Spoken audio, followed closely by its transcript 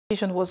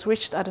was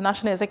reached at the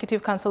National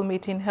Executive Council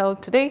meeting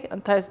held today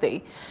on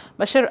Thursday.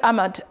 Bashir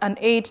Ahmad, an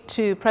aide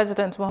to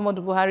President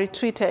Muhammadu Buhari,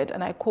 tweeted,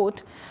 and I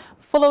quote,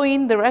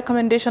 "Following the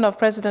recommendation of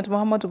President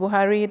Muhammadu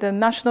Buhari, the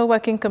National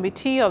Working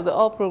Committee of the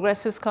All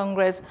Progressives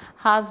Congress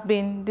has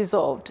been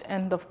dissolved."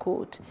 End of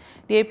quote.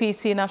 The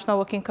APC National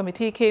Working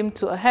Committee came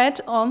to a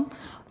head on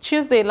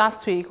Tuesday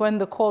last week when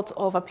the Court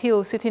of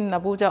Appeal sitting in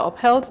Abuja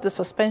upheld the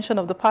suspension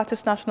of the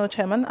party's national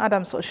chairman,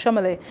 Adams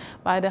Oshomole,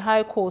 by the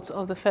High Court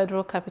of the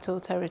Federal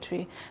Capital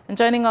Territory. And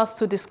joining us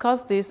to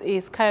discuss this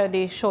is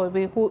Kayode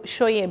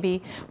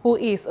Soyebi, who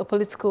is a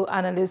political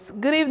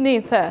analyst. Good evening,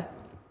 sir.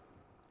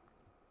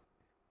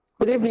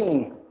 Good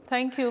evening.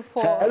 Thank you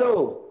for...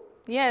 Hello.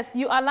 Yes,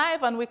 you are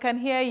live and we can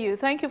hear you.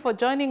 Thank you for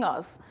joining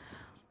us.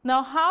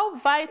 Now, how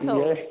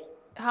vital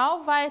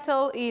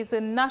is a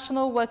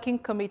National Working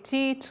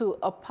Committee to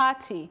a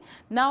party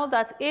now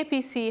that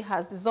APC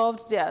has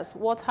dissolved theirs?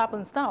 What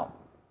happens now?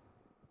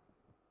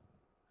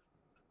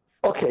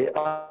 Okay.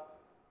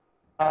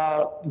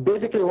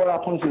 Basically, what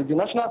happens is the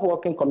National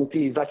Working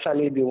Committee is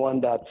actually the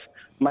one that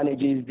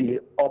manages the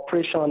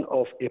operation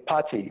of a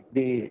party.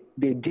 They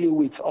deal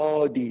with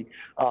all the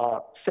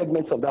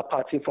segments of that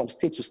party from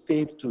state to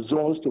state, to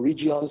zones, to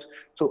regions.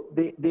 So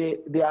they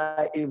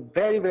are a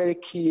very, very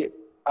key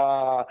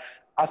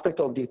aspect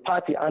of the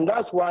party. And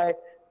that's why,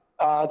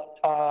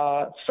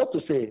 so to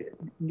say,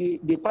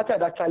 the party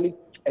had actually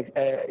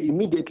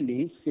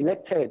immediately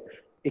selected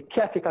a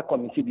caretaker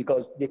committee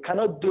because they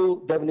cannot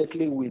do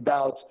definitely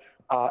without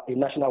a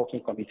National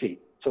Working Committee.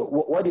 So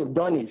what they've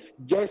done is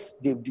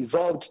they've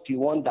dissolved the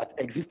one that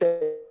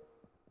existed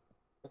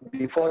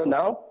before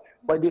now,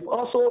 but they've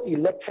also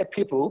selected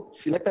people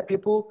who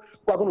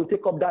are going to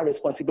take up that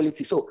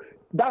responsibility. So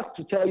that's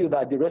to tell you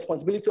that the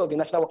responsibility of the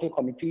National Working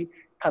Committee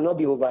cannot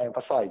be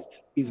overemphasized.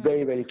 It's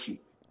very, very key.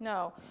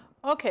 No.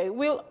 Okay.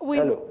 Will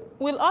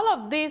all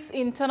of this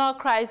internal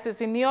crisis,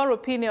 in your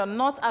opinion,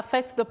 not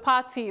affect the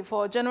party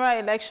for general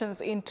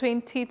elections in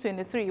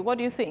 2023? What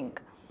do you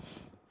think?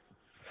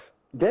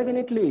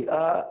 Definitely.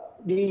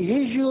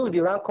 The issue,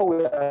 the rancor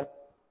we are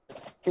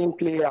seeing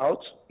play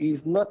out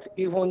is not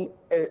even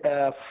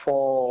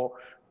for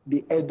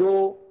the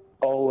Edo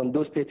or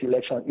Ondo state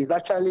election. It's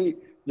actually,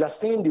 you are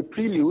seeing the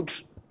prelude,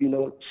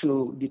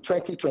 to the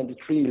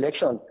 2023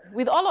 election.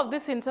 With all of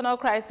this internal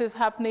crisis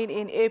happening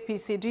in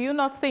APC, do you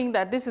not think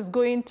that this is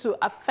going to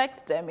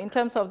affect them in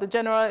terms of the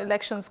general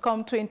elections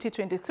come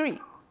 2023?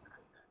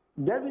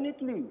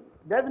 Definitely,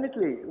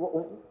 definitely.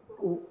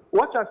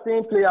 What you're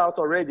seeing play out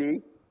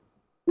already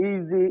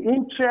is the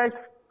interest,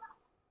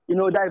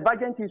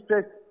 divergent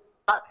interest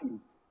parties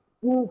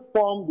who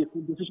form the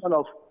composition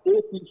of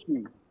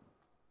APC.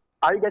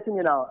 Are you getting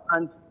it now?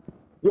 And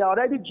they are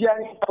already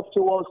gearing up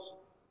towards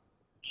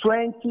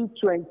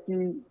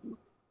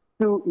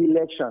 2022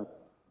 election.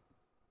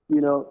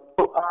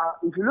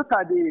 If you look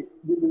at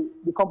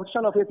the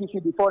composition of APC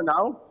before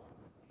now,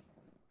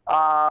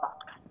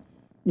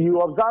 you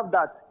observe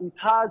that it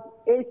has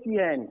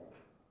ACN,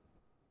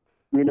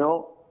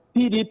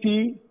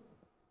 PDP,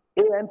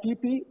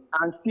 AMPP,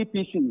 and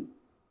CPC.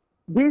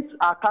 These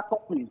are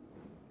categories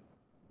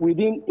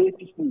within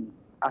APC,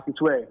 as it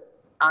were.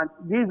 And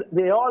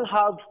they all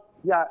have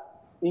their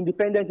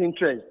independent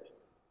interests,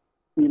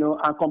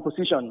 and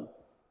composition.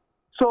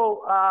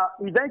 So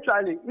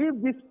eventually, if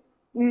this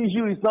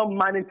issue is not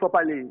managed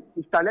properly,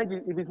 if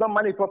it's not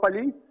managed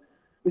properly,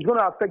 it's going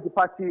to affect the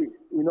party,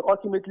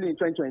 ultimately in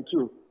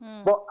 2022.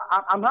 But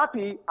I'm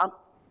happy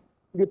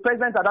the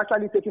president had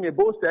actually taken a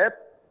bold step,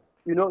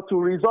 to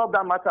resolve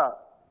that matter.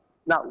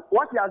 Now,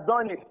 what he has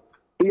done is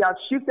he has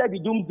shifted the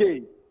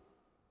doomsday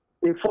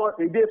a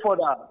day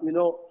further,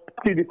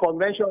 to the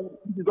convention,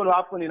 which is going to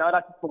happen in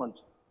another 6 months.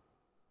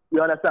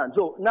 You understand?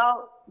 So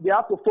now they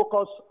have to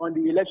focus on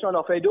the election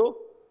of Edo,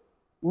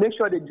 make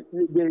sure they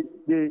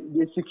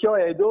secure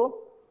Edo,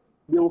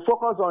 they will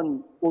focus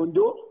on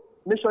Ondo,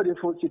 make sure they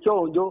secure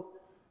Ondo,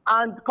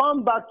 and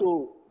come back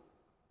to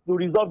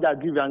resolve their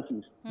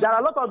grievances. There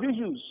are a lot of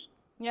issues.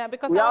 Yeah,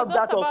 because I was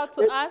just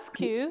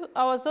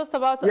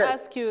about to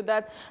ask you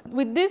that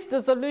with this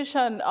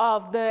dissolution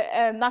of the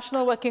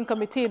National Working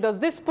Committee, does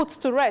this put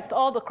to rest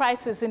all the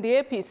crises in the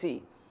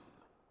APC?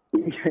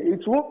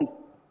 It won't.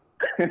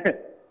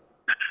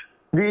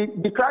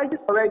 The crisis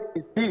already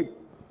is deep.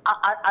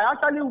 I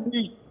actually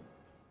wish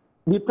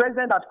the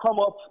president had come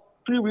up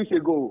 3 weeks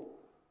ago.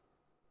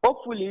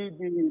 Hopefully,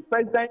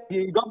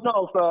 the governor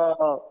of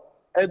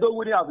Edo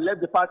wouldn't have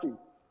left the party,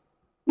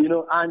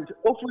 and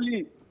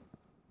hopefully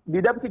the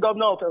deputy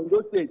governor of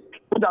Ondo State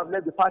would have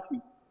left the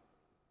party.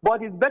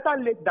 But it's better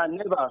late than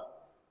never.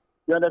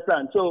 You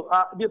understand? So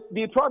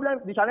the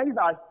challenges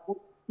are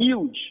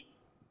huge.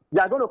 They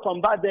are going to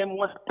combat them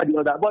one after the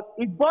other. But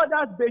it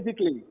borders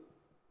basically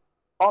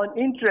on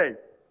interest.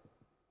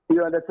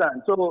 You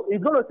understand? So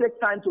it's going to take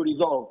time to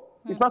resolve.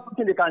 It's not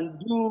something they can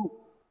do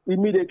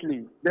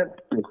immediately.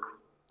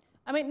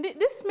 I mean,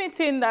 this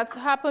meeting that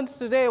happened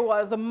today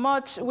was a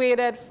much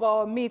waited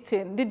for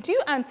meeting. Did you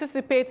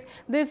anticipate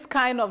this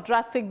kind of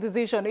drastic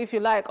decision, if you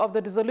like, of the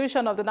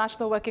dissolution of the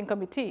National Working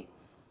Committee?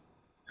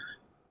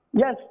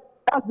 Yes.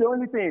 That's the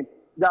only thing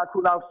that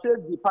could have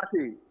saved the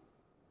party.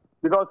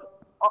 Because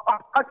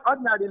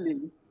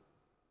ordinarily,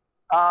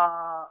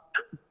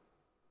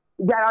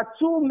 there are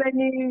too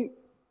many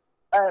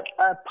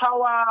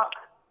power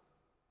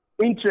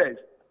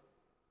interests.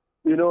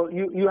 You know,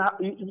 you have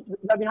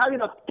been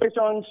having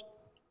occupations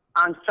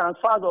and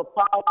transfers of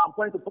power from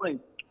point to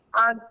point.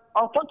 And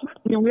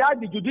unfortunately, we have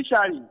the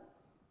judiciary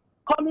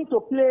coming to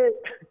play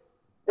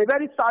a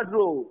very sad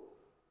role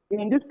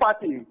in this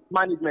party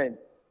management.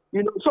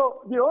 You know,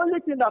 so the only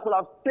thing that could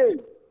have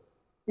saved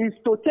is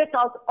to take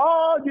out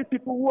all these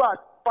people who are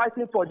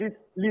fighting for this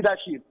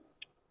leadership,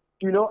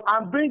 you know,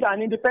 and bring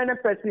an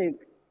independent person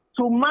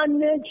to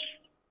manage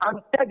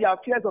and take the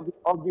affairs of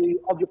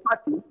the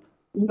party,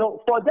 you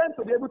know, for them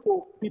to be able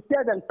to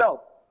prepare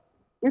themselves.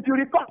 If you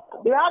recall,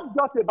 they have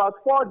just about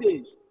 4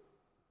 days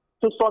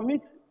to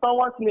submit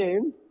someone's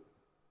name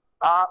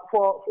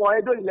for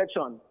Edo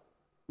election.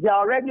 They are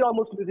already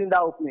almost losing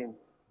that opening.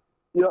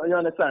 You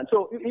understand?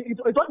 So it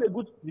was a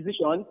good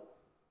decision.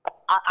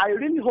 I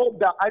really hope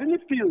that, I really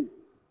feel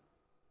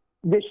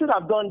they should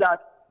have done that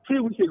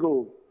 3 weeks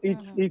ago.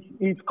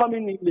 It's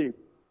coming in late.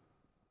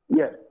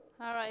 Yes.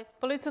 All right.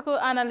 Political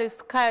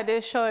analyst Kayode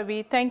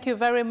Soyebi, thank you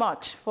very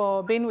much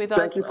for being with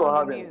us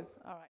on the news.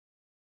 All right.